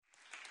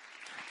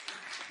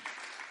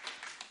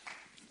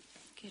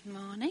Good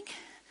morning.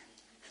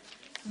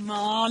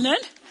 Morning.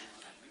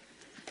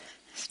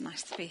 It's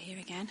nice to be here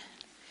again.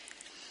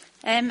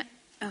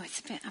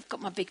 I've got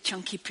my big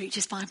chunky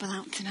Preacher's Bible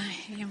out today.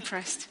 Are you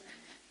impressed?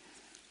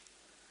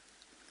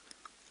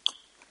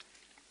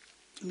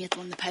 The other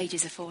one, the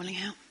pages are falling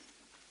out.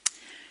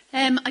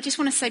 I just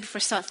want to say before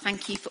I start,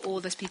 thank you for all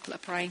those people that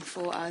are praying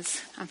for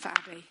us and for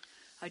Abby.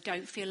 I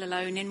don't feel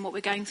alone in what we're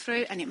going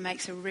through, and it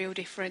makes a real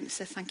difference,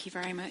 so thank you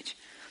very much.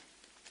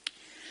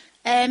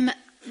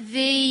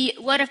 The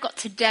word I've got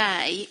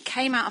today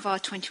came out of our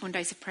 21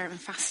 days of prayer and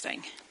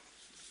fasting.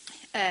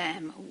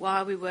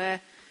 While we were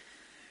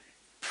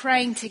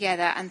praying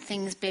together, and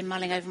things been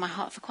mulling over my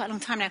heart for quite a long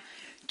time now,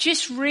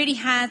 just really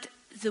had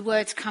the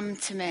words come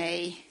to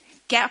me: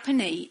 get up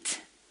and eat,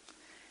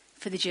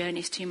 for the journey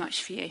is too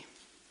much for you.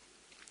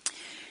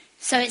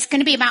 So it's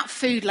going to be about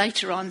food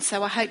later on,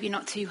 so I hope you're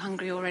not too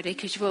hungry already,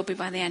 because you will be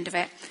by the end of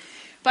it.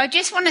 But I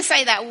just want to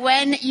say that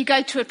when you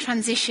go to a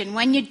transition,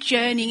 when you're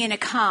journeying in a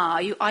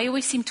car, I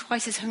always seem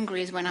twice as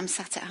hungry as when I'm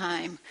sat at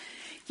home.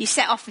 You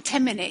set off for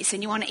 10 minutes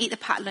and you want to eat the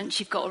packed lunch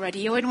you've got already.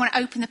 You already want to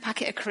open the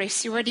packet of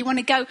crisps. You already want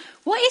to go,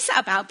 what is that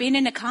about, being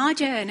in a car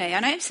journey? I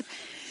know it's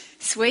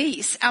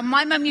sweets. And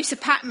my mum used to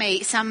pack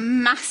me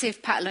some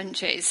massive packed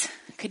lunches.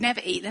 Could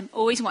never eat them.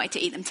 Always wanted to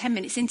eat them 10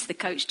 minutes into the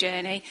coach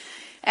journey.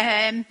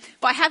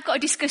 But I have got a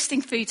disgusting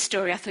food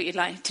story I thought you'd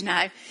like to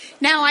know.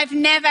 Now, I've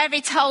never ever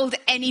told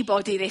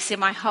anybody this in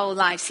my whole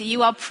life, so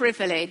you are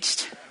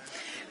privileged.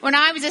 When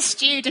I was a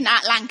student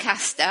at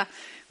Lancaster,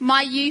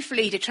 my youth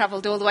leader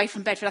travelled all the way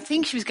from Bedford. I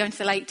think she was going to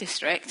the Lake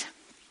District,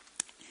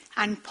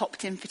 and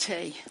popped in for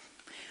tea.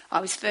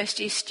 I was first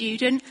year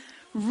student,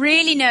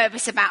 really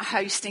nervous about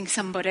hosting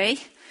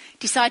somebody.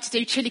 Decided to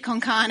do chili con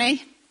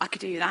carne. I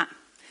could do that.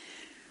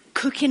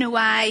 Cooking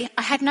away.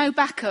 I had no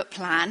backup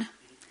plan.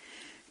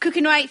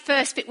 Cooking away,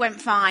 first bit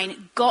went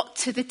fine. Got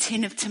to the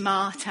tin of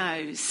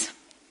tomatoes.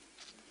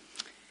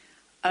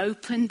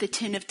 Opened the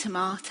tin of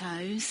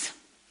tomatoes.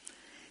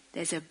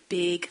 There's a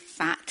big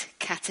fat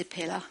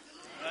caterpillar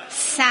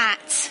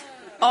sat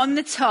on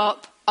the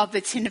top of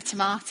the tin of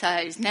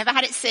tomatoes. Never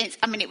had it since.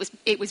 I mean, it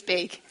was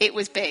big. It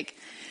was big.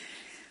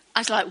 I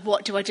was like,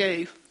 what do I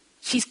do?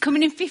 She's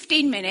coming in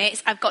 15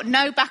 minutes. I've got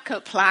no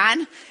backup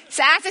plan.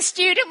 So as a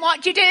student,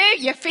 what do?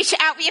 You fish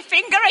it out with your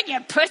finger and you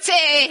put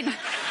it in.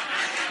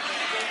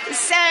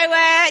 So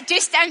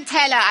just don't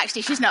tell her,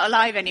 actually. She's not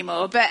alive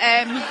anymore. But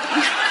I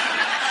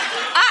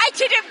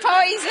didn't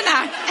poison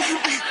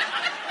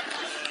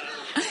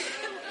her.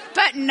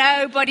 But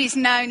nobody's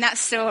known that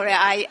story.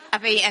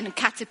 I've eaten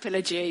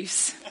caterpillar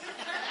juice.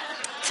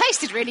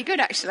 Tasted really good,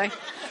 actually.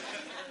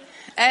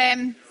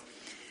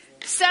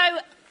 So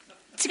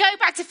to go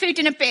back to food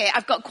in a bit,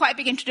 I've got quite a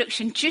big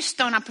introduction just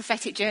on our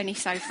prophetic journey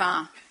so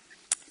far.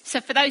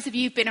 So for those of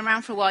you who've been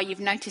around for a while, you've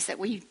noticed that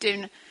we've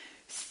done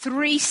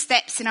 3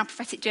 steps in our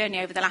prophetic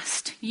journey over the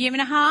last year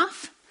and a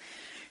half.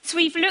 So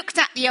we've looked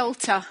at the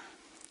altar,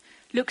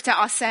 looked at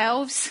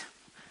ourselves,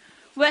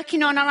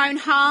 working on our own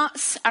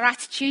hearts, our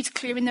attitudes,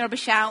 clearing the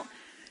rubbish out,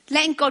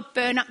 letting God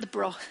burn up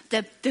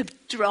the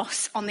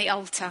dross on the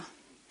altar.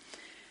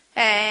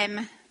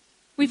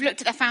 We've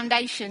looked at the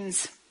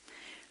foundations,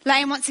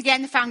 laying once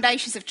again the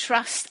foundations of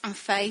trust and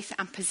faith,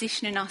 and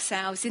positioning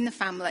ourselves in the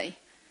family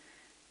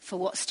for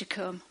what's to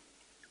come.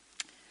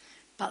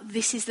 But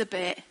this is the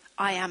bit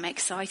I am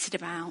excited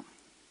about.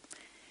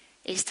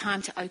 It's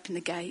time to open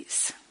the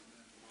gates.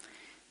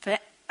 For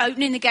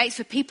opening the gates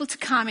for people to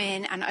come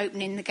in, and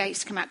opening the gates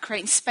to come out,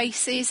 creating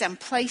spaces and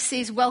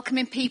places,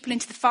 welcoming people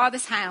into the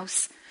Father's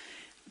house,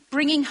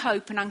 bringing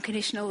hope and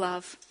unconditional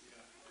love.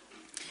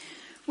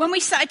 When we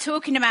started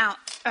talking about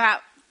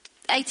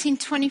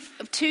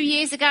 22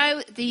 years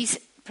ago, these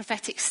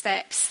prophetic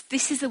steps,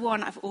 this is the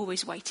one I've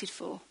always waited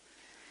for.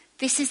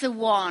 This is the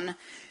one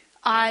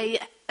I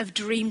have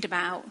dreamed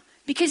about.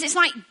 Because it's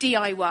like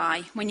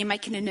DIY when you're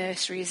making a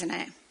nursery, isn't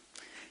it?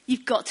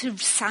 You've got to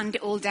sand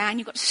it all down.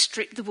 You've got to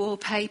strip the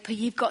wallpaper.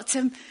 You've got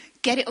to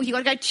get it all. You've got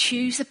to go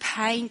choose the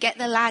paint, get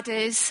the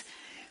ladders.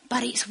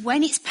 But it's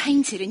when it's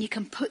painted and you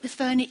can put the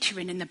furniture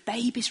in and the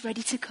baby's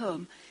ready to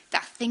come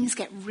that things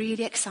get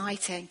really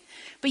exciting.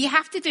 But you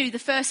have to do the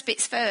first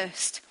bits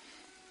first.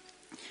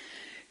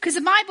 Because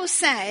the Bible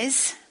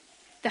says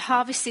the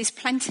harvest is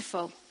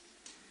plentiful.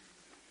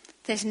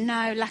 There's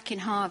no lack in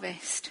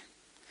harvest.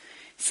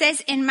 It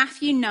says in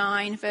Matthew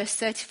 9, verse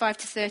 35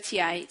 to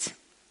 38,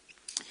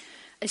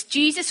 as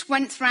Jesus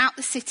went throughout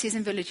the cities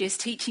and villages,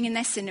 teaching in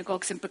their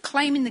synagogues and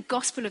proclaiming the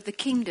gospel of the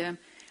kingdom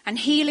and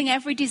healing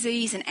every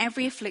disease and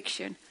every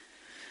affliction,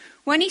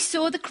 when he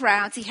saw the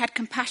crowds, he had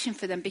compassion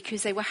for them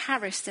because they were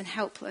harassed and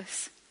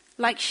helpless,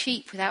 like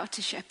sheep without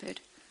a shepherd.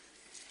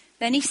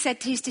 Then he said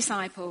to his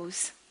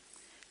disciples,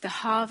 the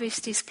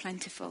harvest is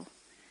plentiful,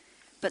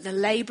 but the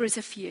labourers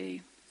are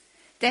few.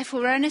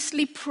 Therefore,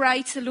 earnestly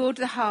pray to the Lord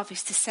of the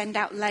harvest to send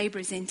out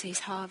labourers into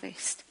his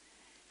harvest.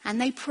 And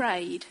they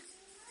prayed,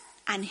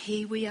 and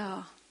here we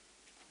are.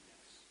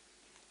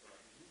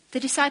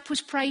 The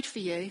disciples prayed for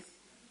you.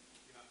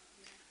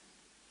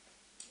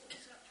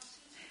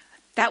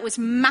 That was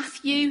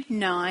Matthew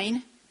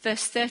 9,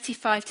 verse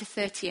 35 to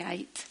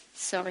 38.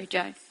 Sorry,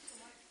 Joe.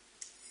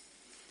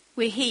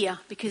 We're here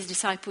because of the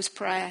disciples'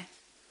 prayer.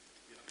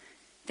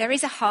 There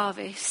is a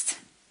harvest,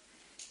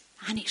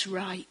 and it's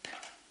ripe.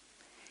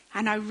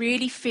 And I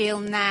really feel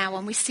now,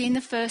 and we're seeing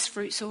the first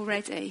fruits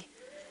already,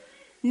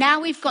 now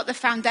we've got the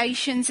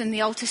foundations and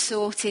the altar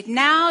sorted,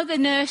 now the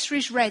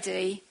nursery's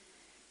ready,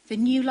 the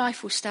new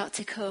life will start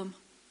to come.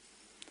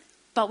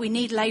 But we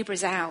need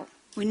labourers out.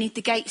 We need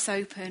the gates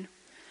open.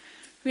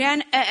 We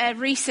had a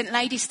recent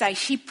Ladies' Day.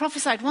 She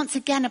prophesied once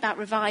again about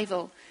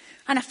revival.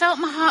 And I felt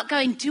my heart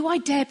going, do I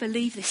dare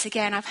believe this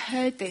again? I've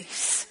heard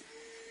this.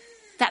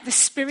 That the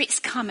Spirit's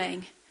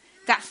coming.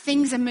 That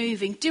things are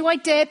moving. Do I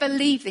dare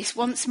believe this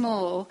once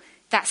more?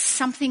 That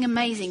something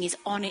amazing is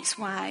on its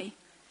way.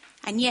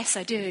 And yes,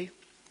 I do.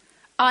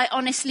 I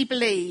honestly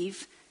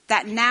believe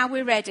that now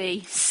we're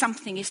ready,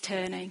 something is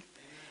turning.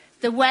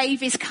 The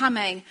wave is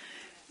coming.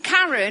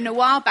 Karen, a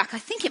while back, I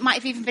think it might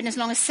have even been as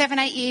long as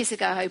 7-8 years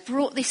ago,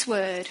 brought this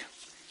word.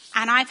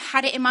 And I've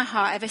had it in my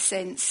heart ever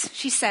since.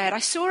 She said, I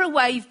saw a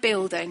wave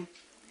building.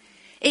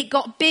 It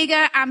got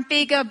bigger and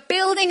bigger,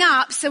 building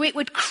up so it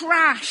would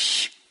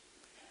crash.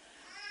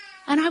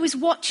 And I was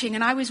watching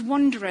and I was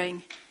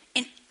wondering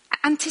in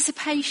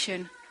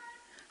anticipation.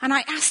 And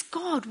I asked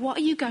God, what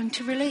are you going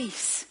to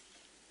release?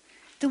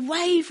 The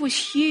wave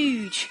was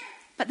huge,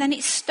 but then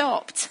it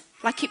stopped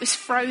like it was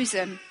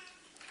frozen.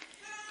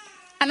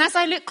 And as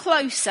I looked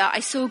closer, I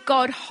saw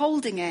God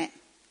holding it.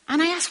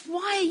 And I asked,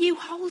 why are you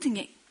holding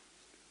it?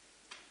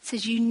 He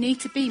says, you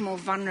need to be more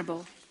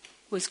vulnerable,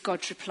 was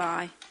God's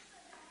reply.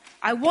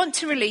 I want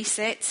to release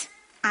it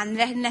and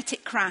then let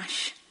it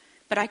crash,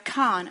 but I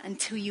can't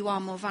until you are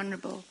more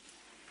vulnerable.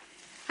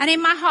 And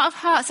in my heart of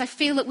hearts, I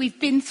feel that we've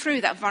been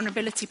through that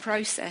vulnerability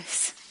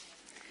process.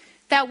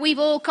 That we've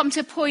all come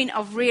to a point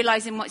of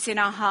realising what's in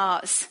our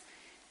hearts.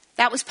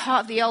 That was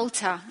part of the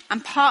altar.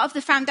 And part of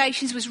the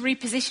foundations was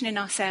repositioning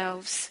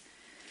ourselves.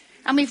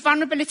 And with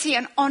vulnerability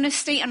and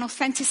honesty and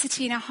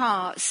authenticity in our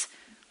hearts,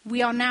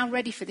 we are now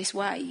ready for this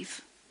wave.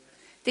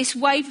 This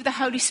wave of the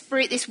Holy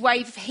Spirit, this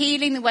wave of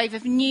healing, the wave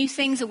of new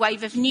things, a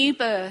wave of new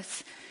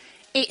birth.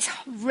 It's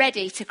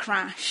ready to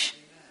crash.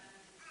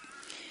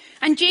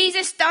 And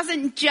Jesus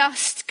doesn't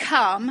just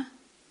come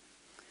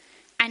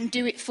and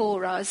do it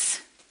for us.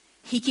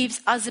 He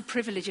gives us the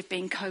privilege of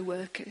being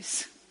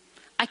co-workers.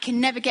 I can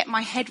never get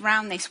my head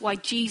round this, why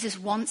Jesus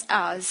wants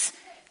us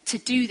to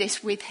do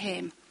this with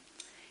him.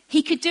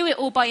 He could do it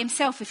all by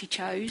himself if he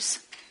chose.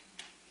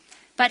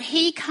 But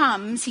he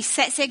comes, he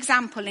sets the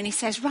example and he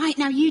says, right,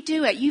 now you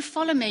do it. You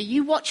follow me,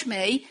 you watch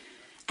me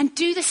and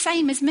do the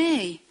same as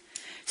me.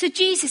 So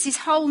Jesus, his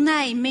whole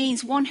name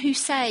means one who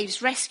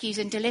saves, rescues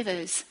and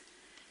delivers.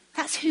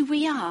 That's who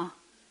we are.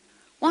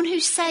 One who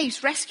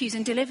saves, rescues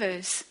and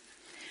delivers.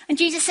 And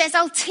Jesus says,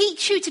 I'll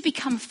teach you to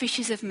become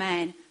fishers of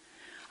men.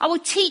 I will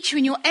teach you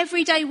in your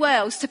everyday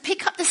worlds to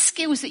pick up the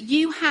skills that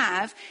you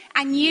have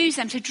and use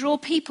them to draw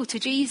people to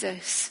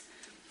Jesus.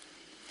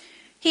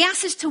 He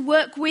asks us to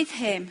work with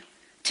him,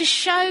 to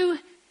show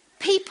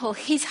people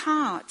his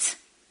heart.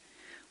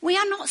 We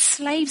are not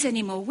slaves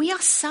anymore. We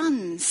are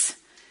sons.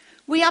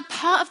 We are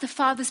part of the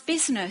Father's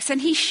business,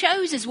 and he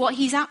shows us what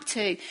he's up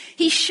to.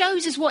 He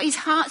shows us what his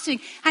heart's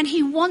doing, and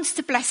he wants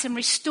to bless and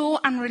restore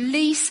and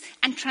release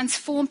and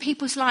transform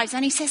people's lives.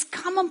 And he says,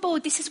 come on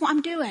board, this is what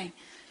I'm doing.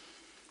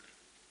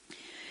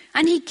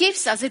 And he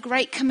gives us a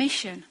great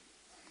commission.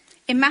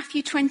 In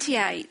Matthew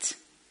 28,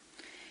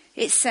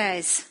 it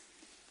says,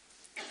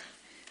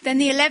 then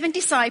the 11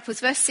 disciples,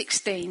 verse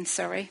 16,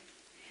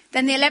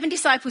 then the 11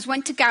 disciples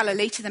went to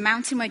Galilee, to the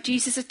mountain where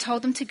Jesus had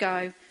told them to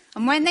go.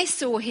 And when they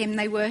saw him,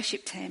 they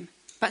worshipped him.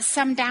 But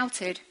some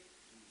doubted.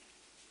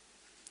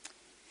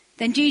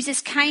 Then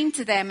Jesus came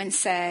to them and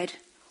said,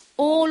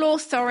 all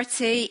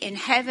authority in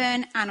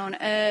heaven and on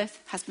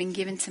earth has been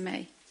given to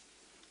me.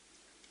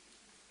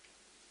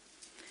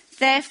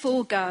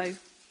 Therefore go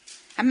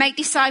and make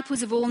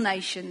disciples of all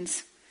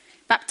nations,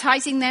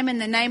 baptizing them in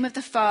the name of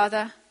the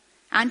Father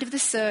and of the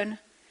Son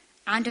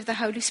and of the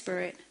Holy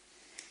Spirit,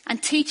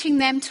 and teaching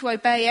them to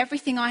obey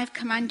everything I have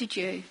commanded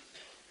you.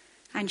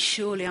 And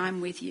surely I'm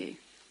with you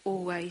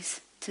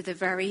always to the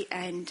very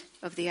end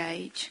of the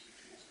age.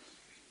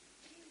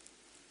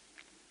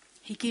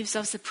 He gives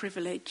us the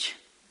privilege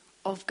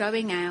of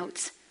going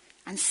out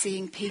and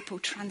seeing people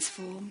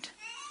transformed.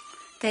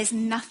 There's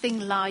nothing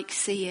like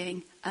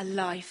seeing a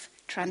life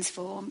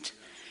transformed.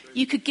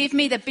 You could give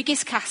me the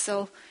biggest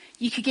castle.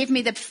 You could give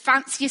me the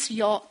fanciest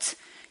yacht.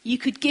 You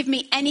could give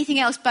me anything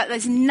else, but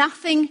there's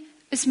nothing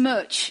as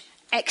much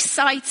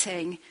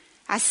exciting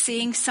as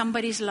seeing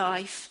somebody's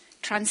life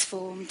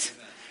transformed,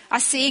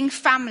 as seeing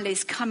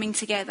families coming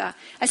together,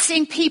 as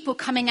seeing people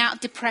coming out of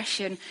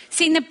depression,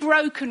 seeing the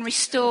broken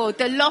restored,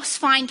 the lost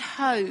find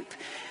hope.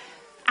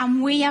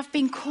 And we have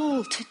been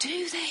called to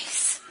do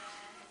this.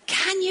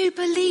 Can you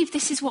believe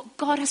this is what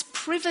God has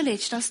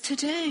privileged us to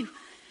do?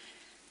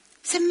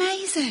 It's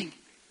amazing.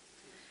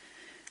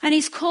 And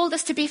he's called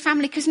us to be a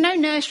family, because no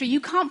nursery,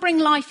 you can't bring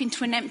life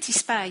into an empty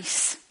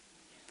space.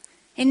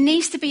 It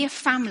needs to be a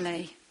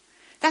family.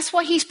 That's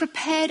why he's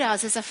prepared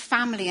us as a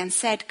family and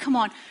said, come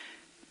on,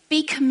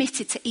 be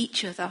committed to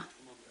each other.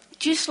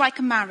 Just like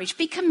a marriage,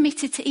 be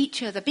committed to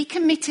each other. Be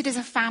committed as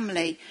a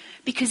family,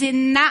 because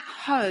in that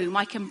home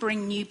I can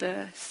bring new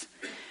birth.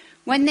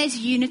 When there's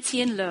unity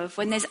and love,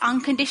 when there's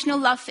unconditional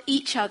love for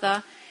each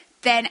other,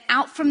 then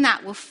out from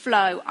that will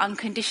flow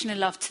unconditional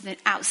love to the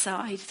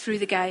outside, through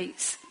the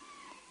gates.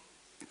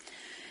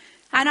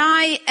 And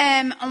I,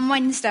 on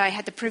Wednesday,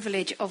 had the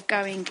privilege of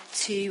going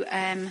to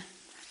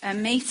a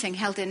meeting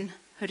held in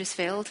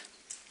Huddersfield,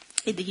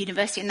 in the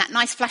university, in that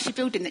nice flashy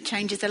building that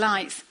changes the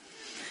lights,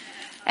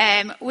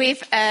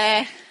 with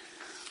a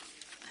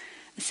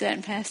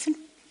certain person.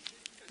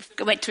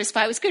 I went to a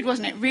spa. It was good,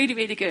 wasn't it? Really,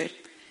 really good.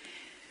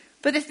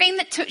 But the thing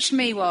that touched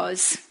me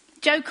was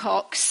Jo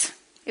Cox.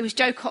 It was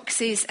Jo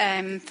Cox's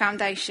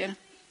foundation.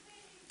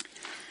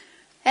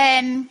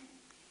 And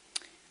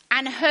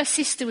her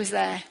sister was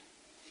there.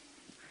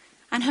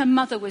 And her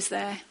mother was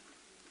there.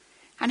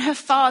 And her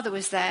father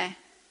was there.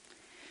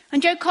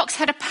 And Jo Cox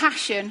had a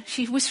passion.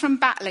 She was from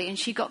Batley and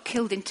she got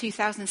killed in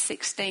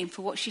 2016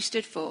 for what she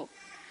stood for.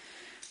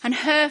 And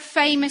her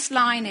famous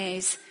line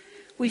is,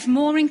 "We've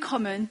more in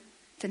common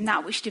than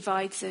that which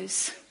divides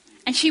us."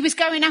 And she was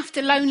going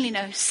after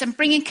loneliness and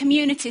bringing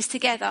communities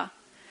together.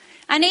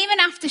 And even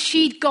after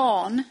she'd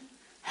gone,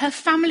 her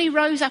family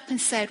rose up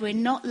and said, "We're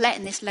not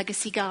letting this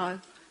legacy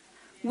go.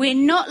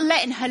 We're not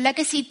letting her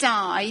legacy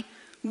die.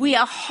 We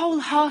are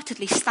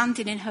wholeheartedly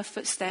standing in her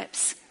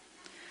footsteps.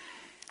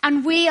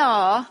 And we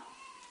are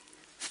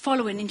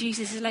following in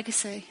Jesus'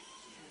 legacy."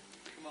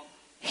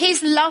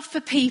 His love for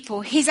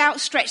people, his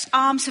outstretched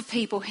arms for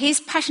people, his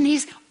passion,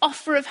 his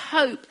offer of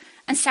hope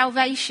and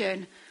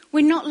salvation.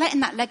 We're not letting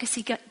that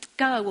legacy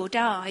go or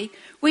die.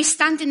 We're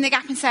standing in the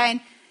gap and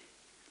saying,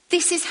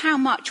 "This is how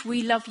much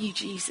we love you,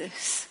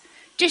 Jesus."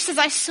 Just as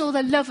I saw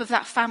the love of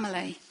that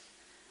family.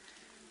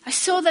 I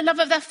saw the love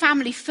of that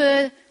family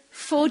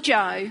for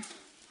Jo.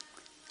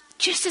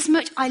 Just as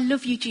much, I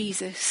love you,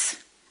 Jesus.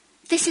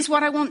 This is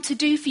what I want to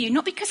do for you.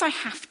 Not because I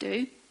have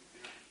to.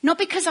 Not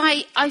because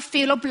I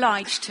feel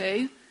obliged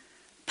to.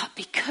 But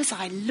because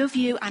I love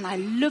you and I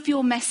love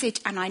your message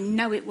and I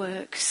know it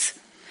works.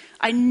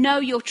 I know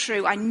you're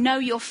true. I know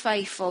you're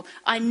faithful.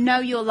 I know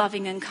you're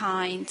loving and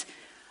kind.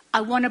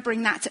 I want to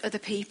bring that to other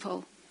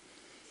people.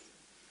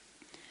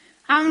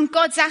 And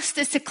God's asked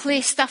us to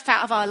clear stuff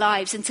out of our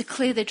lives and to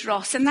clear the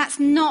dross. And that's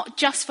not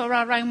just for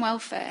our own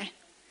welfare.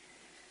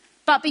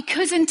 But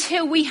because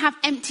until we have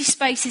empty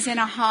spaces in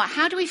our heart,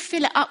 how do we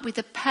fill it up with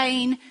the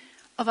pain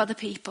of other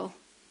people?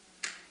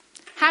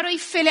 How do we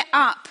fill it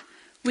up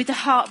with the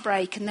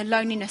heartbreak and the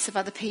loneliness of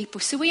other people?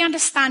 So we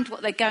understand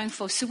what they're going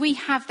for. So we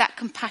have that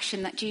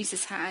compassion that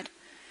Jesus had.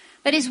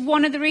 That is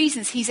one of the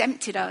reasons he's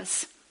emptied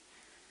us.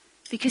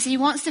 Because he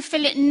wants to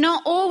fill it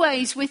not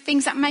always with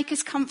things that make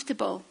us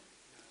comfortable,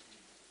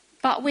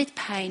 but with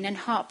pain and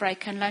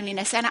heartbreak and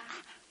loneliness. And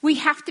we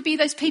have to be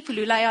those people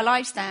who lay our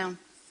lives down.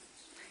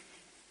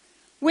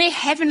 We're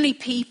heavenly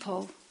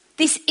people.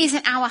 This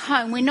isn't our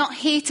home. We're not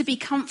here to be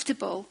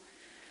comfortable.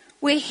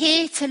 We're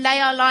here to lay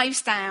our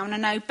lives down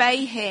and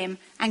obey him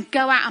and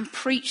go out and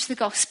preach the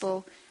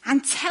gospel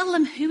and tell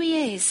them who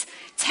he is.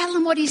 Tell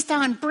them what he's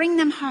done. Bring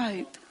them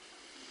hope.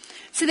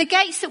 So the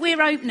gates that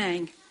we're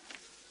opening,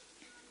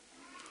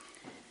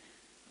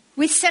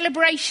 with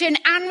celebration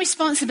and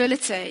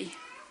responsibility,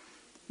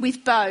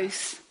 with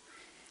both.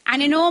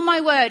 And in all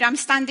my word, I'm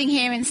standing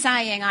here and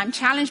saying I'm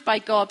challenged by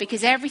God,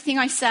 because everything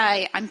I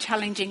say, I'm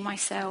challenging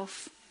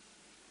myself.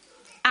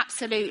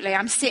 Absolutely.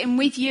 I'm sitting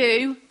with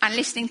you and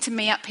listening to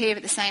me up here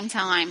at the same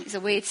time. It's a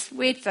weird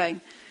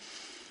thing.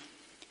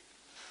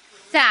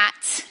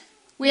 That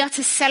we are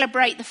to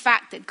celebrate the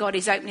fact that God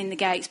is opening the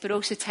gates, but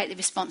also take the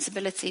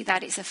responsibility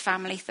that it's a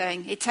family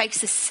thing. It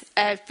takes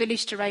a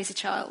village to raise a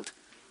child.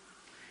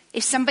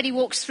 If somebody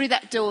walks through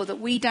that door that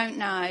we don't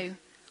know,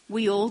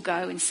 we all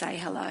go and say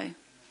hello.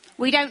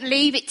 We don't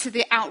leave it to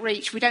the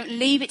outreach. We don't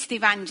leave it to the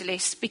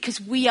evangelists, because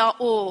we are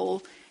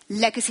all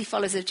legacy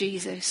followers of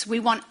Jesus. We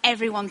want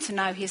everyone to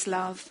know his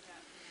love.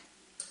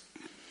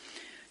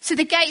 So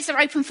the gates are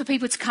open for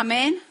people to come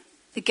in.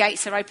 The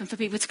gates are open for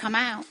people to come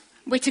out.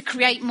 We're to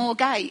create more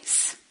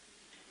gates.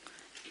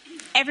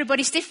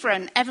 Everybody's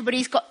different.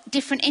 Everybody's got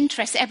different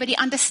interests. Everybody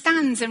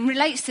understands and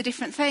relates to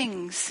different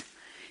things.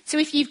 So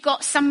if you've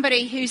got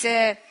somebody who's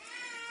a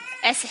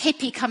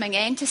hippie coming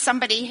in to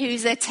somebody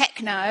who's a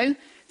techno,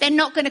 they're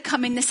not going to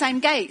come in the same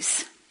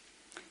gates.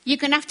 You're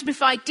going to have to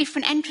provide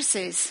different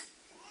entrances.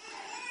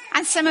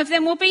 And some of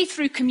them will be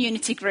through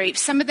community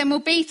groups. Some of them will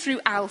be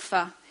through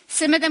Alpha.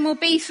 Some of them will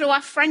be through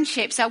our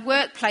friendships, our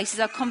workplaces,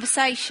 our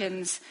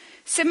conversations.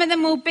 Some of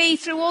them will be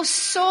through all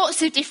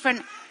sorts of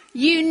different,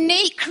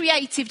 unique,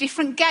 creative,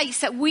 different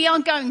gates that we are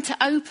going to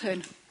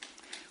open.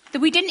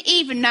 That we didn't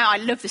even know. I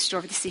love the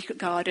story of the secret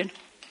garden.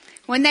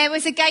 When there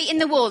was a gate in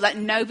the wall that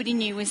nobody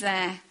knew was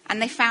there,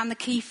 and they found the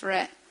key for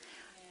it.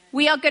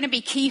 We are going to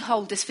be key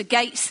holders for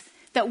gates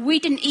that we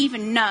didn't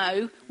even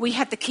know we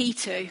had the key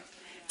to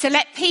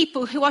let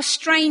people who are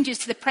strangers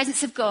to the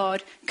presence of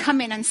God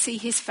come in and see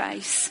his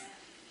face.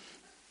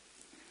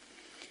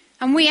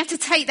 And we have to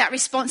take that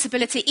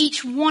responsibility.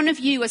 Each one of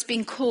you has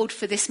been called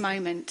for this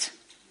moment.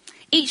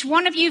 Each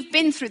one of you have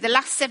been through the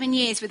last 7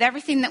 years with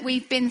everything that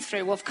we've been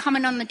through of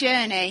coming on the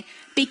journey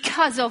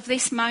because of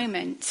this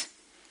moment.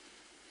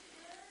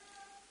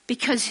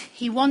 Because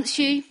he wants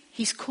you,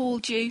 he's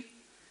called you,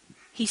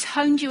 he's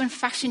honed you and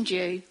fashioned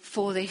you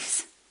for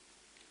this.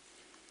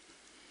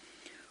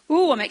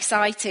 Ooh, I'm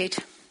excited.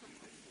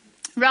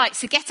 Right,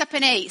 so get up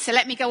and eat. So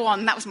let me go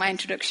on. That was my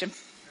introduction.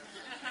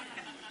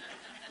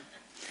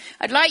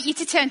 I'd like you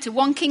to turn to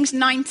 1 Kings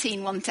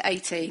 19, 1 to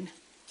 18.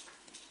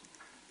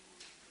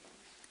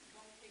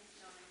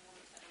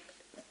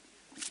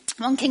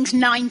 1 Kings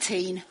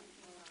 19.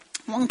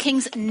 1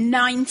 Kings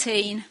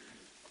 19.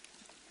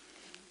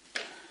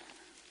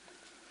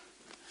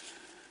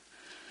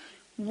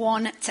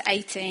 1 to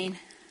 18.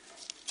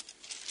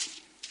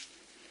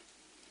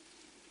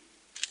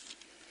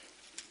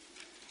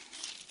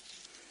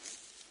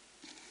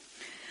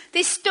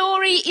 This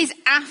story is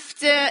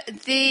after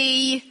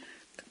the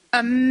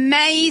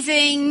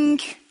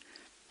amazing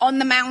on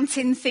the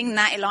mountain thing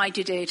that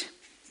Elijah did,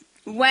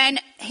 when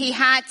he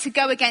had to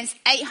go against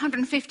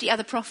 850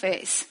 other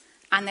prophets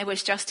and there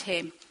was just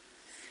him.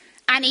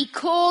 And he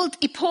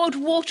poured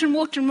water and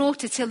water and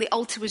water till the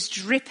altar was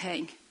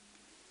dripping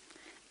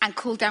and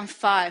called down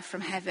fire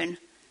from heaven,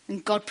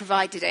 and God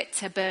provided it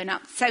to burn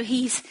up. So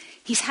he's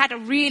had a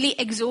really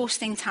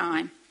exhausting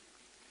time.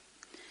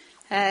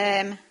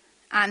 And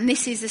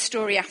this is the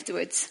story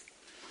afterwards.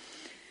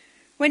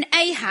 When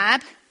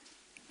Ahab,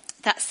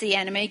 that's the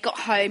enemy, got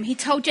home, he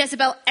told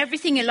Jezebel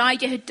everything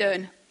Elijah had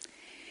done,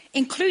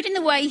 including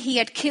the way he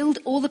had killed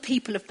all the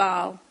people of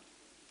Baal.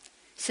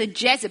 So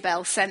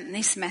Jezebel sent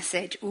this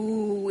message.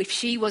 Ooh, if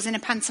she was in a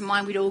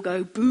pantomime, we'd all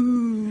go,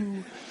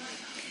 boo.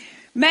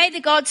 May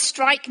the gods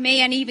strike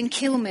me and even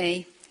kill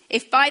me,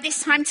 if by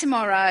this time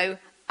tomorrow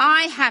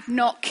I have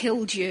not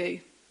killed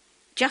you,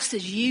 just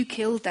as you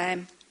killed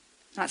them.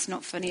 That's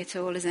not funny at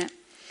all, is it?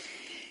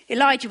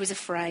 Elijah was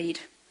afraid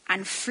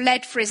and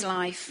fled for his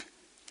life.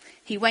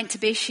 He went to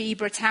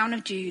Beersheba, a town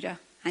of Judah,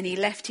 and he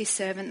left his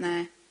servant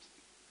there.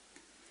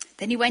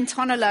 Then he went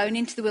on alone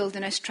into the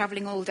wilderness,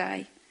 travelling all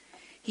day.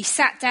 He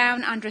sat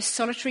down under a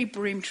solitary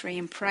broom tree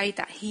and prayed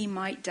that he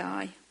might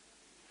die.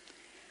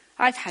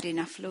 I've had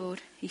enough,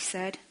 Lord, he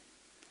said.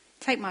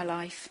 Take my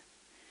life,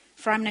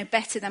 for I'm no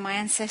better than my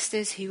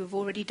ancestors who have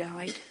already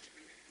died.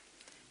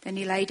 Then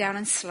he lay down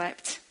and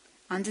slept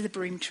under the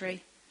broom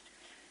tree.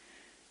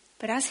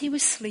 But as he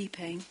was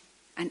sleeping,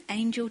 an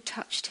angel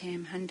touched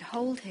him and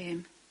told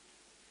him,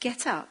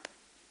 get up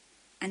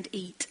and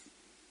eat.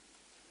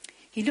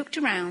 He looked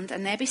around,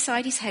 and there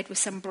beside his head was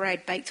some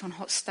bread baked on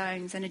hot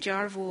stones and a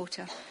jar of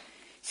water.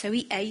 So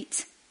he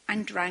ate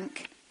and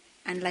drank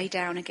and lay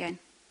down again.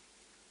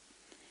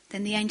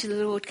 Then the angel of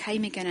the Lord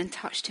came again and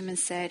touched him and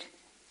said,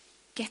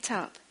 get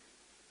up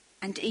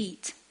and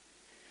eat,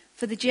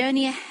 for the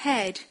journey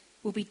ahead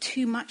will be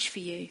too much for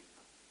you.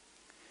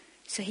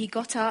 So he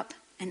got up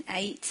and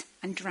ate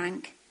and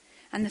drank,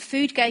 and the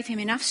food gave him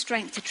enough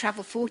strength to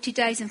travel 40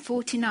 days and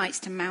 40 nights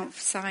to Mount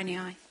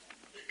Sinai,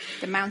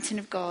 the mountain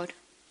of God.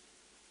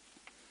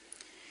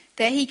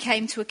 There he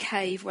came to a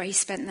cave where he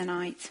spent the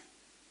night.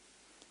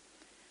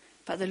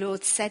 But the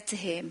Lord said to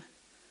him,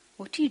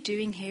 what are you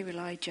doing here,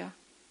 Elijah?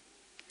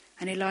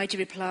 And Elijah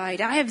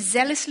replied, I have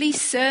zealously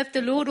served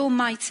the Lord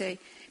Almighty,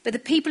 but the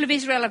people of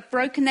Israel have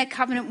broken their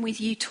covenant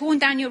with you, torn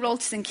down your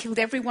altars and killed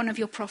every one of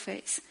your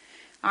prophets.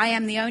 I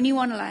am the only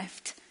one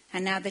left,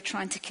 and now they're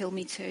trying to kill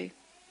me too.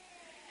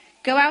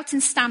 Go out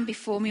and stand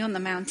before me on the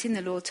mountain,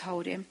 the Lord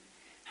told him.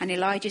 And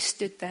Elijah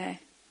stood there.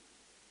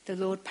 The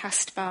Lord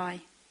passed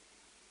by.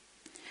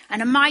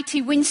 And a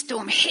mighty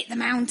windstorm hit the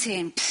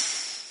mountain.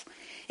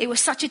 It was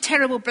such a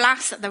terrible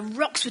blast that the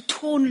rocks were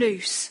torn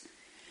loose.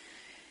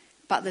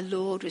 But the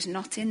Lord was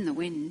not in the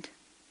wind.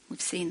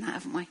 We've seen that,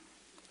 haven't we?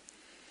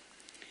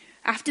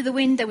 After the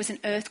wind, there was an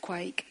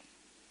earthquake.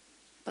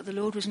 But the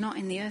Lord was not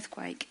in the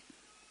earthquake.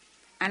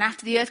 And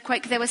after the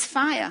earthquake, there was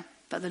fire.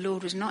 But the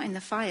Lord was not in the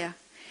fire.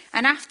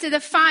 And after the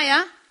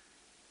fire,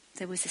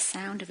 there was the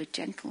sound of a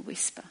gentle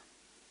whisper.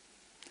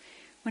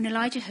 When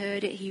Elijah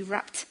heard it, he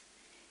wrapped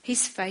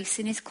his face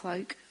in his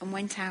cloak and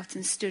went out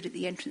and stood at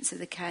the entrance of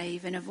the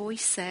cave. And a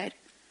voice said,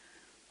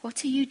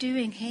 what are you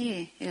doing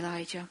here,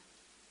 Elijah?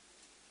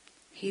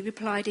 He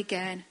replied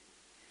again,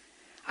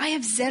 I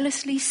have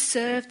zealously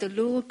served the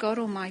Lord God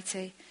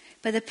Almighty,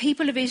 but the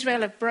people of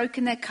Israel have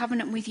broken their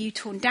covenant with you,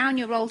 torn down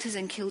your altars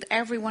and killed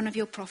every one of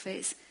your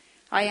prophets.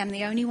 I am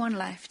the only one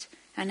left,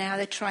 and now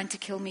they're trying to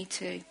kill me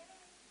too.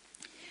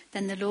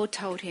 Then the Lord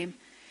told him,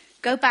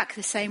 go back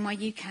the same way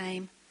you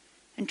came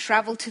and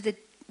travel to the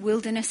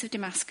wilderness of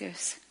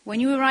Damascus. When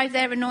you arrive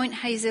there, anoint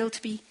Hazael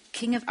to be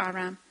king of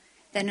Aram.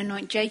 Then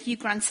anoint Jehu,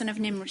 grandson of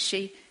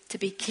Nimshi, to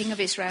be king of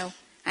Israel.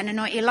 And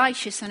anoint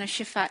Elisha, son of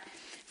Shaphat,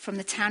 from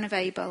the town of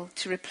Abel,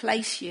 to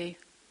replace you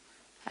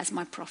as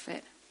my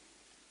prophet.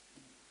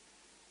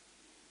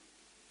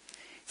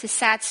 It's a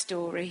sad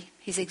story.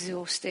 He's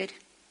exhausted.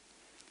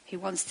 He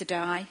wants to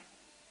die.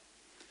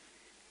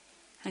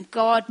 And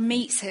God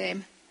meets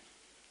him.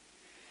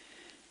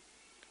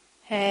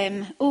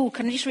 Can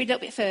I just read a little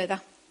bit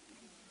further?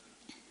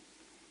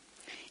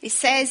 It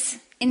says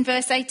in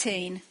verse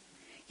 18,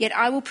 yet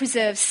I will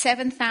preserve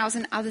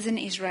 7,000 others in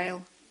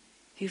Israel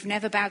who've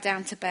never bowed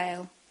down to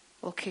Baal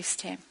or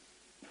kissed him.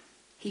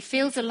 He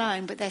feels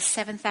alone, but there's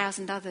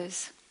 7,000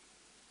 others.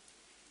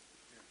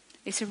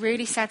 It's a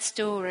really sad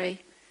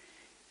story,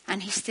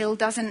 and he still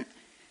doesn't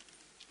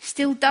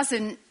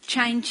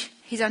change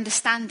his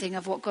understanding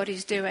of what God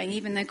is doing,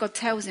 even though God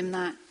tells him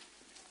that.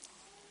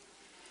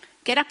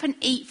 Get up and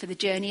eat, for the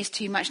journey is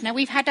too much. Now,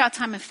 we've had our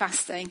time of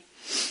fasting.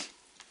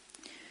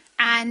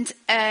 And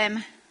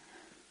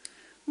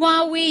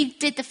while we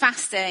did the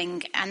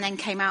fasting and then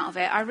came out of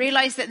it, I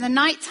realised that your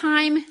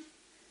nighttime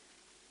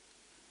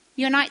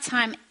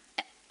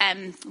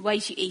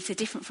ways you eat are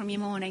different from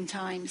your morning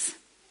times.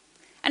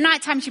 At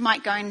night times, you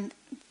might go and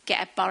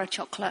get a bar of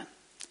chocolate,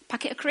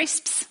 packet of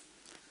crisps,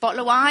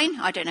 bottle of wine.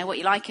 I don't know what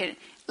you like it.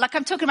 Like,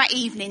 I'm talking about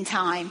evening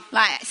time.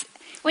 Like,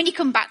 when you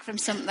come back from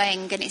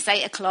something and it's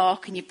 8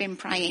 o'clock and you've been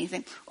praying, you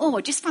think, oh,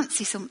 I just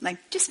fancy something.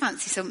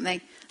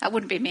 That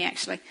wouldn't be me,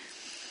 actually.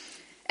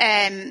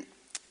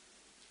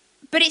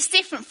 But it's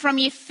different from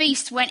your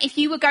feast if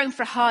you were going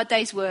for a hard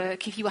day's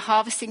work, if you were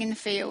harvesting in the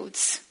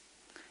fields,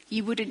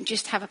 you wouldn't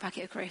just have a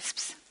packet of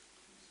crisps.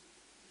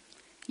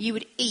 You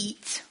would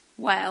eat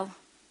well.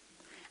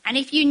 And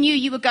if you knew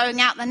you were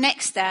going out the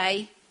next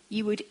day,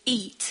 you would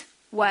eat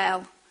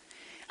well.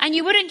 And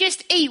you wouldn't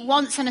just eat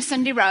once on a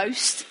Sunday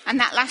roast and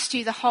that lasts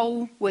you the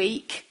whole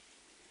week.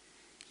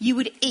 You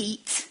would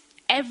eat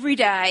every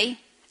day,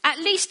 at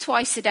least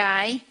twice a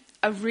day,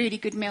 a really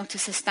good meal to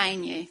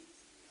sustain you.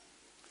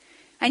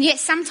 And yet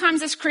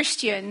sometimes as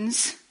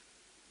Christians,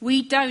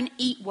 we don't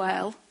eat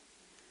well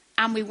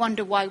and we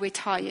wonder why we're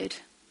tired.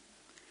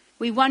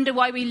 We wonder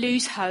why we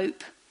lose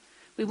hope.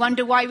 We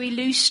wonder why we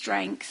lose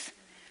strength.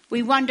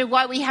 We wonder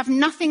why we have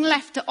nothing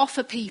left to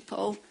offer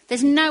people.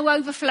 There's no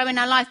overflow in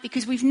our life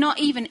because we've not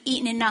even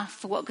eaten enough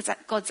for what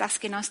God's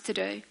asking us to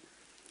do.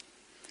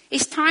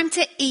 It's time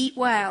to eat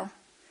well.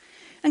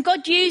 And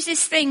God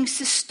uses things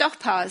to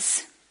stop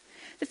us.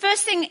 The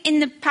first thing in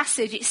the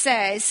passage, it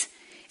says,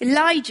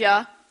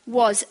 Elijah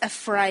was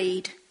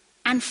afraid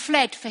and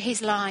fled for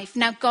his life.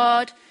 Now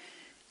God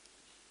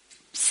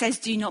says,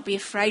 do not be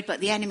afraid, but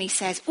the enemy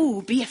says,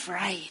 oh, be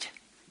afraid.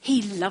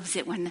 He loves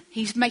it when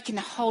he's making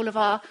the whole of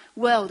our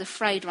world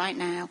afraid right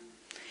now.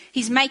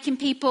 He's making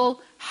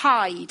people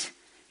hide,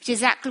 which is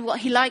exactly what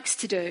he likes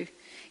to do.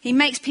 He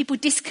makes people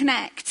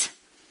disconnect.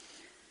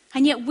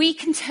 And yet we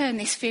can turn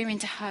this fear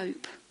into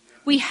hope.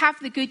 We have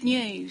the good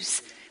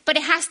news, but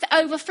it has to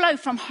overflow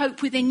from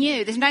hope within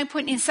you. There's no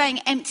point in saying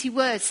empty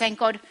words, saying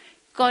God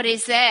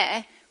is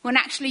there, when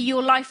actually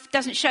your life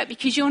doesn't show it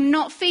because you're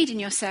not feeding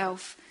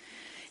yourself.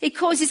 It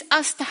causes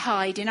us to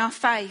hide in our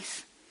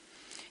faith.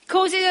 It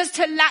causes us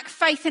to lack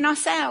faith in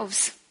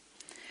ourselves.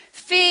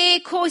 Fear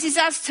causes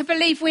us to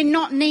believe we're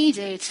not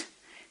needed.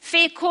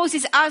 Fear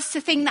causes us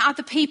to think that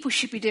other people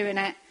should be doing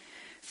it.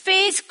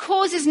 Fear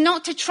causes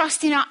not to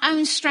trust in our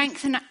own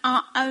strength and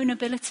our own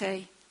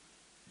ability.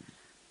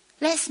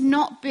 Let's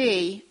not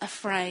be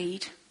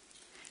afraid.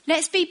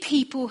 Let's be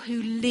people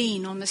who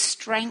lean on the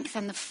strength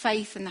and the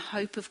faith and the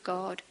hope of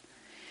God.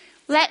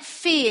 Let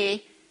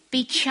fear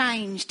be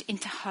changed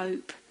into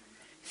hope.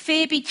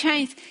 Fear be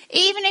changed.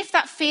 Even if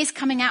that fear is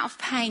coming out of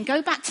pain,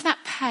 go back to that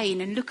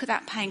pain and look at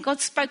that pain.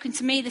 God's spoken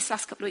to me this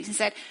last couple of weeks and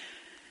said,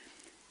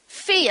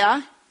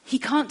 fear, he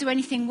can't do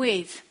anything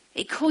with.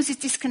 It causes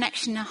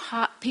disconnection and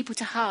people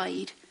to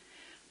hide.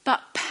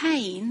 But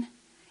pain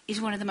is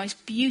one of the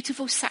most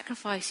beautiful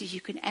sacrifices you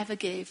can ever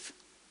give.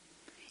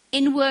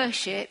 In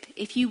worship,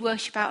 if you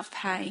worship out of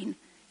pain,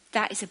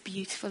 that is a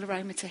beautiful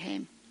aroma to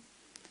him.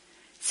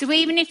 So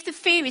even if the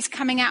fear is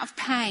coming out of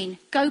pain,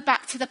 go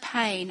back to the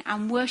pain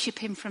and worship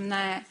him from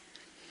there.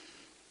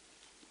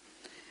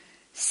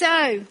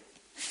 So,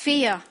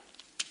 fear.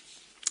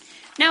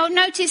 Now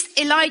notice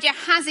Elijah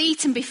has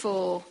eaten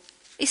before.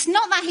 It's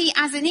not that he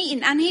hasn't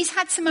eaten, and he's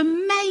had some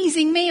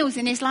amazing meals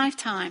in his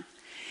lifetime.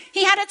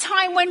 He had a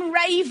time when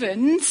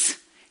ravens,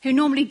 who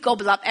normally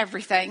gobble up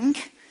everything,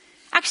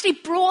 actually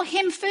brought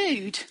him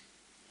food.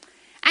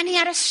 And he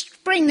had a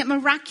spring that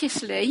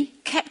miraculously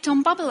kept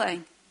on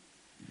bubbling.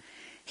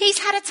 He's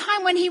had a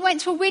time when he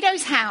went to a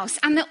widow's house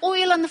and the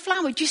oil and the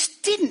flour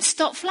just didn't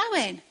stop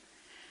flowing.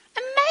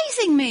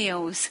 Amazing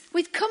meals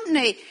with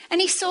company. And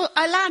he saw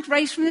a lad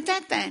raised from the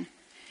dead then.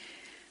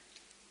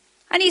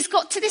 And he's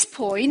got to this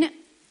point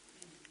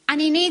and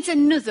he needs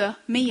another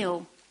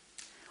meal.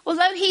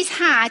 Although he's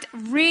had a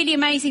really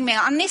amazing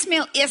meal, and this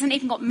meal hasn't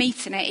even got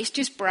meat in it, it's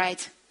just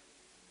bread.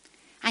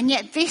 And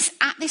yet this,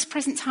 at this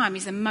present time,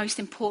 is the most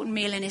important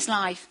meal in his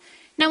life.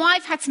 Now,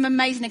 I've had some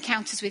amazing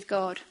encounters with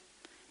God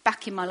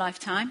back in my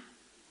lifetime.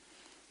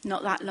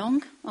 Not that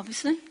long,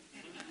 obviously,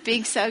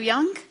 being so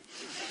young.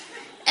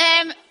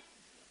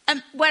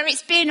 Where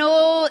it's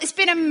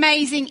been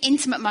amazing,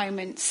 intimate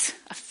moments.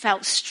 I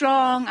felt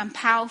strong and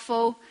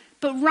powerful.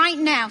 But right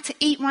now, to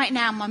eat right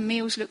now, my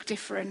meals look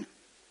different.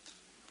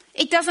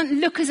 It doesn't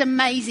look as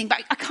amazing,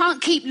 but I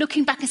can't keep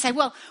looking back and say,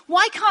 well,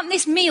 why can't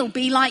this meal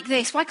be like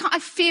this? Why can't I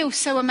feel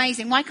so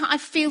amazing? Why can't I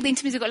feel the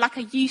intimacy of God like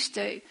I used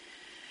to?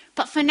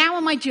 But for now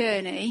on my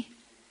journey,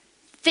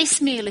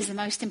 This meal is the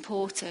most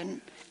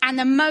important and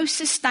the most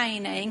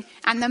sustaining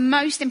and the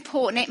most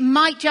important. It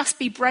might just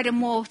be bread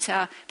and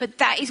water, but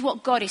that is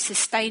what God is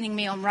sustaining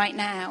me on right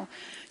now.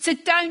 So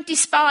don't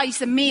despise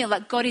the meal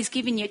that God is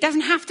giving you. It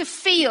doesn't have to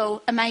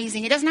feel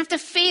amazing. It doesn't have to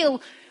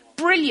feel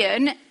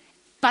brilliant,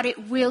 but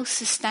it will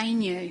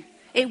sustain you.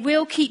 It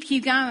will keep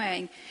you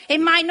going. It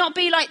might not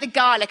be like the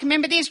garlic.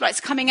 Remember the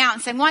Israelites coming out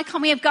and saying, why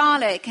can't we have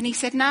garlic? And he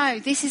said, no,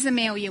 this is the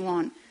meal you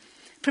want.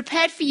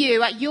 Prepared for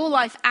you at your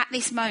life at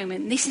this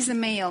moment. This is the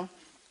meal.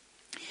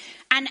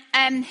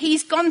 And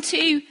he's gone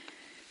to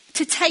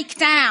take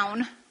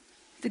down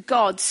the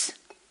gods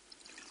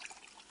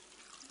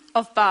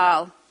of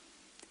Baal.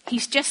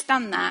 He's just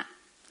done that.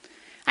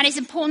 And it's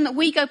important that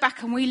we go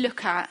back and we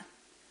look at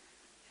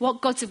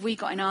what gods have we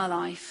got in our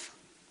life.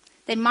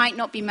 They might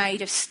not be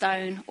made of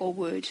stone or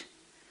wood.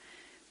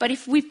 But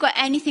if we've got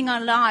anything in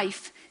our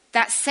life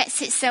that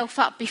sets itself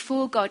up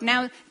before God.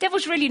 Now, the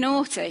devil's really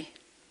naughty.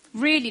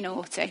 Really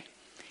naughty.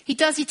 He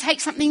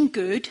takes something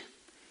good,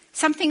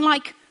 something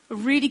like a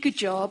really good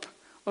job,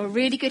 or a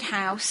really good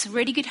house, a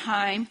really good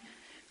home,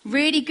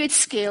 really good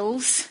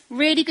skills,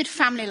 really good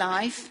family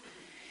life,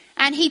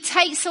 and he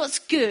takes what's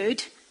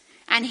good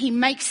and he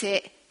makes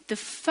it the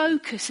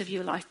focus of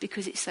your life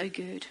because it's so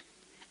good.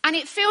 And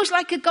it feels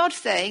like a God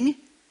thing,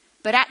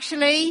 but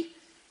actually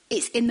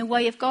it's in the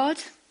way of God.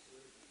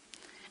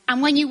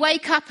 And when you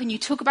wake up and you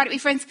talk about it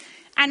with friends,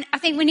 and I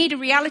think we need a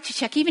reality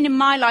check. Even in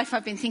my life,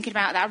 I've been thinking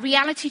about that. A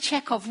reality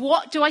check of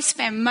what do I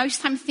spend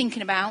most time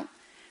thinking about,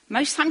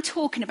 most time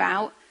talking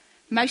about,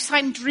 most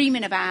time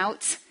dreaming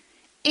about.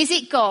 Is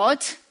it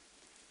God?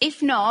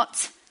 If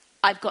not,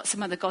 I've got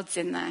some other gods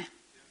in there.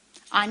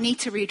 I need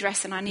to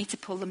readdress and I need to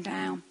pull them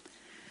down.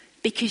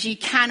 Because you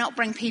cannot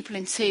bring people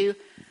into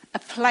a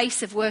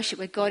place of worship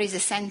where God is the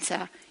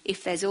centre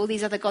if there's all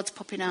these other gods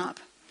popping up.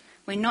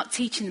 We're not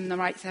teaching them the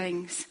right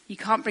things. You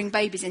can't bring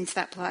babies into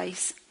that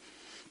place.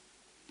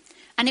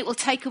 And it will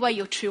take away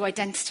your true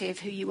identity of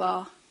who you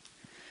are.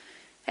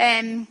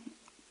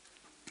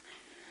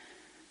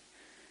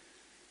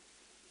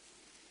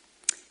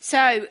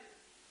 So,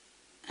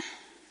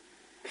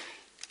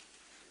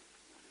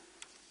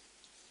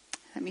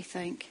 let me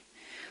think.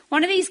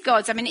 One of these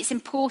gods, I mean, it's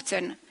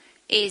important,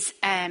 is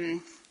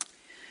in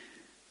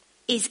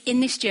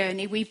this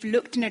journey, we've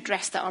looked and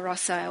addressed that are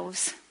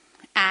ourselves.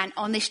 And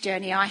on this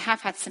journey, I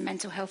have had some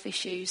mental health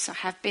issues. I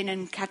have been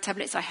and had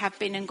tablets. I have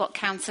been and got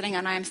counselling,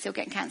 and I am still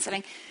getting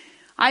counselling.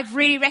 I've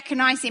really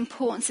recognised the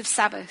importance of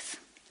Sabbath.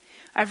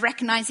 I've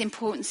recognised the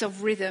importance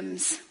of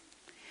rhythms.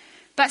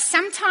 But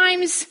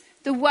sometimes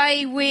the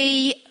way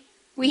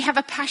we have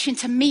a passion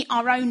to meet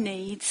our own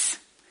needs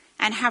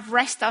and have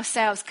rest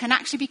ourselves can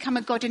actually become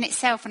a god in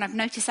itself. And I've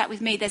noticed that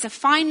with me. There's a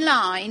fine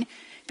line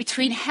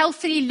between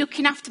healthily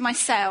looking after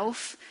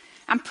myself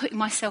and putting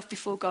myself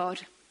before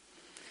God.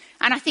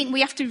 And I think we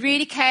have to be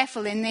really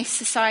careful in this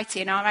society,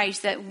 in our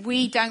age, that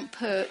we don't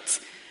put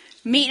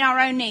meeting our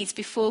own needs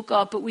before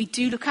God, but we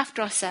do look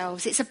after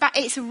ourselves. It's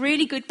a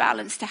really good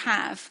balance to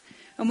have,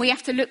 and we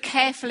have to look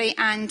carefully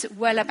and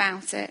well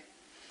about it.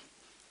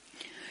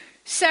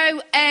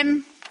 So,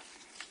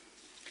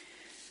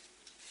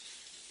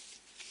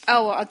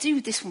 I'll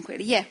do this one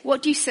quickly. Yeah,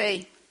 what do you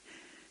see?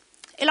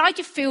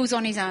 Elijah feels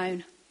on his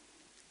own.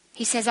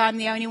 He says, I'm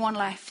the only one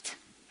left.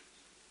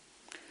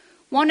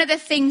 One of the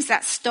things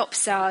that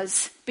stops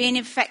us being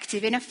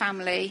effective in a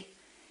family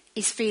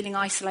is feeling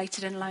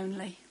isolated and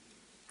lonely.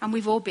 And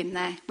we've all been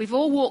there. We've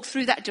all walked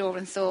through that door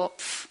and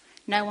thought,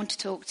 no one to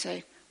talk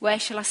to. Where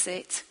shall I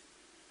sit?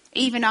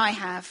 Even I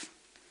have.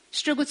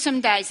 Struggled some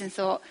days and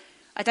thought,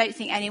 I don't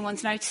think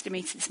anyone's noticed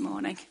me this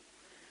morning.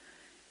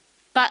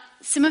 But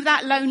some of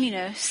that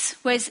loneliness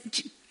was,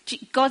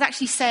 God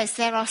actually says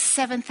there are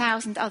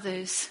 7,000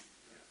 others.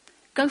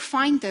 Go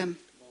find them.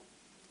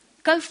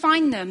 Go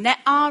find them. There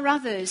are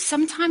others.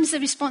 Sometimes the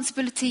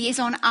responsibility is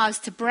on us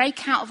to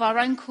break out of our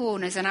own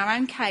corners and our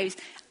own caves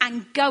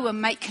and go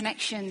and make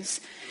connections.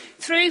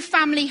 Through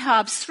family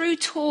hubs, through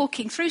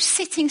talking, through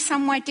sitting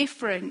somewhere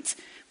different.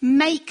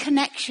 Make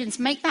connections.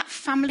 Make that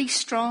family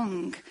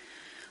strong.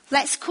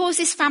 Let's cause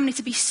this family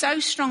to be so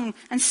strong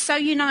and so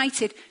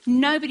united,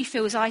 nobody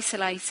feels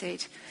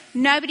isolated.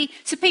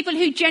 So people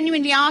who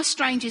genuinely are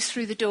strangers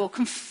through the door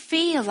can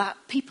feel that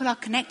people are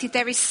connected.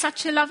 There is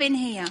such a love in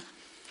here.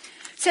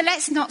 So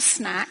let's not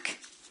snack.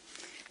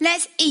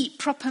 Let's eat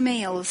proper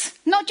meals.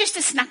 Not just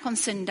a snack on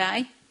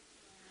Sunday.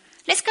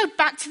 Let's go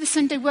back to the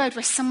Sunday Word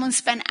where someone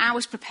spent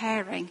hours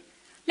preparing.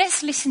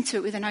 Let's listen to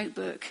it with a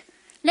notebook.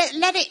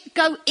 Let it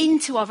go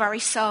into our very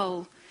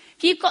soul.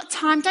 If you've got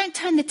time, don't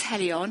turn the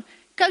telly on.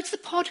 Go to the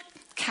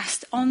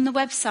podcast on the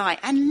website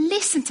and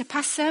listen to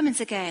past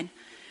sermons again.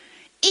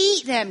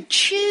 Eat them,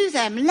 chew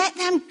them, let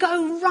them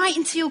go right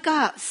into your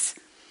guts.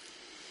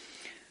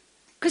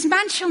 Because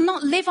man shall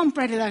not live on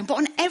bread alone, but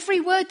on every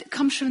word that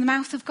comes from the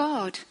mouth of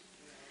God.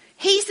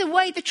 He's the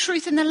way, the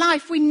truth, and the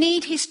life. We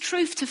need his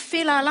truth to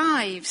fill our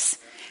lives.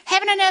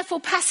 Heaven and earth will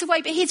pass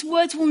away, but his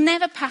words will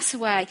never pass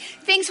away.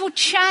 Things will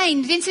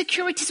change,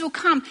 insecurities will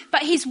come,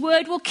 but his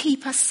word will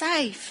keep us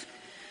safe.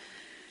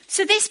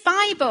 So this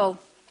Bible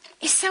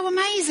is so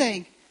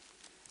amazing.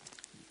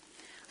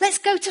 Let's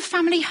go to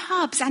family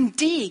hubs and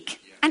dig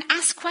and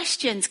ask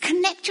questions.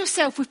 Connect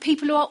yourself with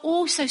people who are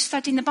also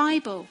studying the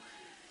Bible.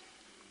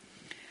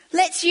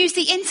 Let's use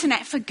the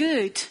internet for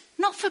good,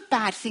 not for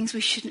bad things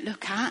we shouldn't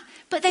look at,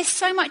 but there's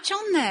so much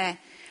on there.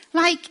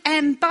 Like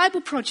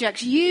Bible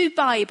projects,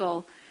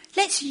 YouBible.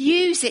 Let's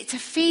use it to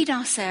feed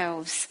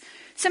ourselves.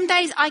 Some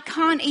days I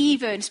can't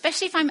even,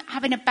 especially if I'm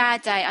having a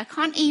bad day, I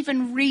can't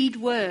even read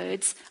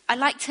words. I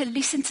like to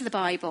listen to the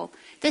Bible.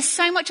 There's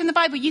so much in the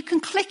Bible. You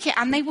can click it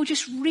and they will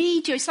just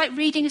read you. It's like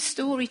reading a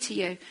story to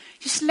you.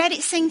 Just let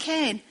it sink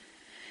in.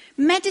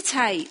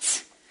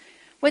 Meditate.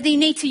 Whether you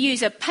need to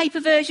use a paper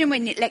version or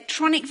an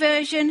electronic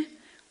version,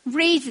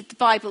 read the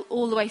Bible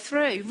all the way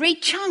through.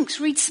 Read chunks,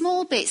 read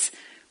small bits.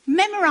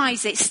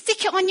 Memorize it.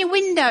 Stick it on your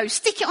window.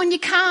 Stick it on your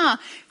car.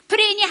 Put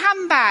it in your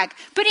handbag.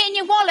 Put it in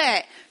your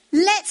wallet.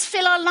 Let's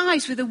fill our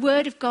lives with the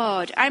Word of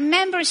God. I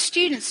remember as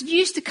students, you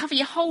used to cover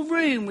your whole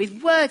room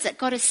with words that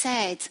God has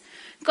said.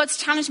 God's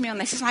challenged me on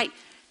this. It's like,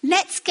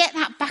 let's get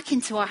that back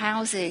into our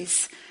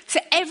houses.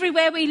 So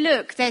everywhere we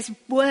look, there's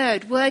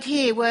word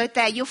here, word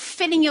there. You're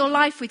filling your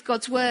life with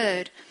God's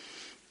Word.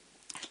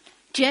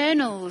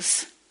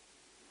 Journals.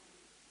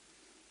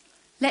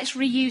 Let's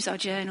reuse our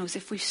journals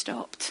if we've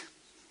stopped.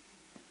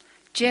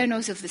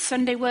 Journals of the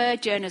Sunday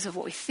Word, journals of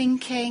what we're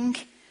thinking.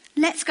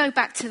 Let's go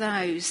back to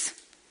those.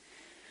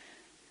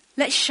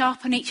 Let's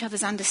sharpen each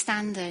other's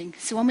understanding.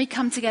 So when we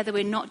come together,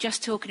 we're not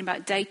just talking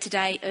about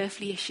day-to-day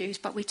earthly issues,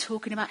 but we're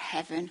talking about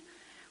heaven.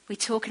 We're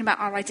talking about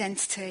our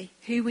identity,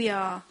 who we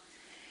are.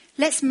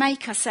 Let's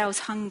make ourselves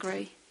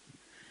hungry.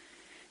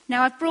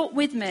 Now, I've brought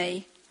with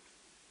me,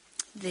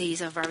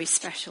 these are very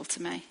special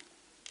to me,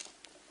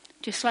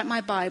 just like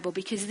my Bible,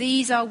 because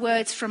these are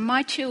words from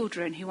my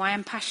children who I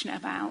am passionate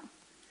about.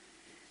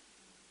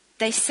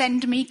 They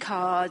send me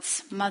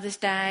cards, Mother's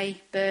Day,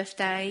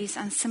 birthdays,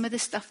 and some of the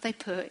stuff they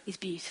put is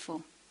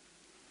beautiful.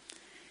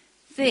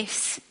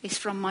 This is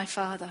from my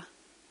father.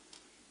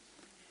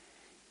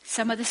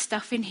 Some of the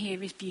stuff in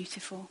here is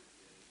beautiful.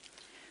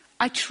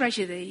 I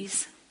treasure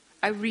these.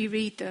 I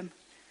reread them.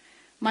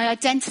 My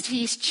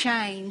identity is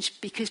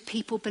changed because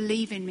people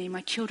believe in me. My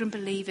children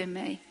believe in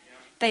me.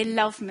 They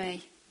love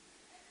me.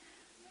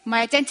 My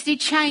identity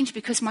changed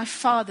because my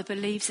father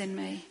believes in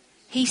me.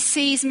 He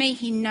sees me,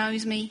 he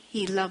knows me,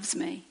 he loves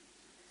me.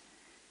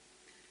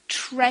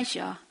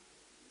 Treasure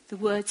the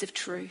words of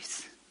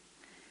truth.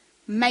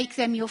 Make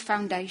them your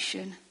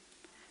foundation.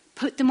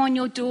 Put them on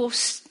your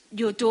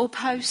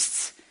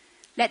doorposts.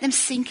 Let them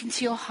sink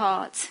into your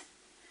heart.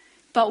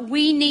 But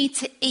we need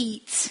to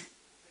eat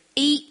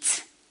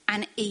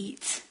and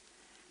eat.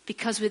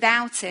 Because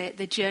without it,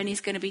 the journey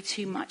is going to be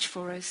too much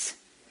for us.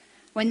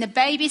 When the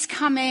babies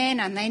come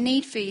in and they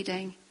need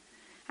feeding,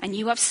 and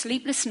you have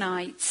sleepless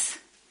nights,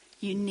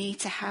 you need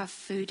to have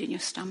food in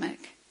your stomach.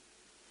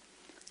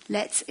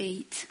 Let's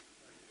eat.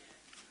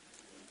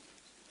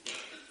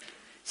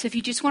 So if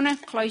you just want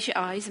to close your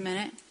eyes a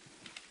minute.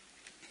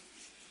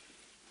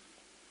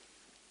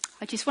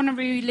 I just want to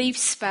leave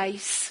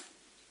space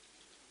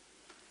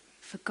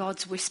for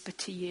God's whisper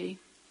to you.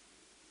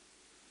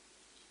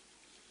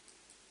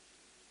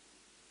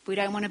 We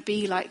don't want to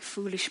be like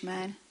foolish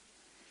men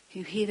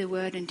who hear the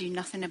word and do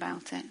nothing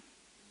about it.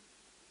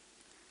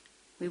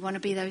 We want to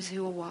be those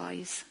who are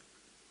wise,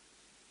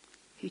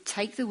 who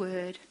take the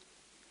word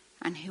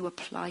and who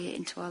apply it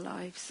into our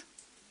lives.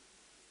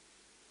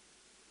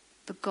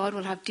 But God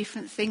will have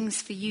different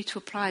things for you to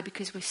apply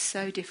because we're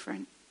so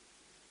different.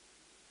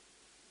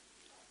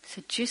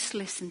 So just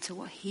listen to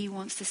what he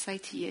wants to say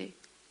to you.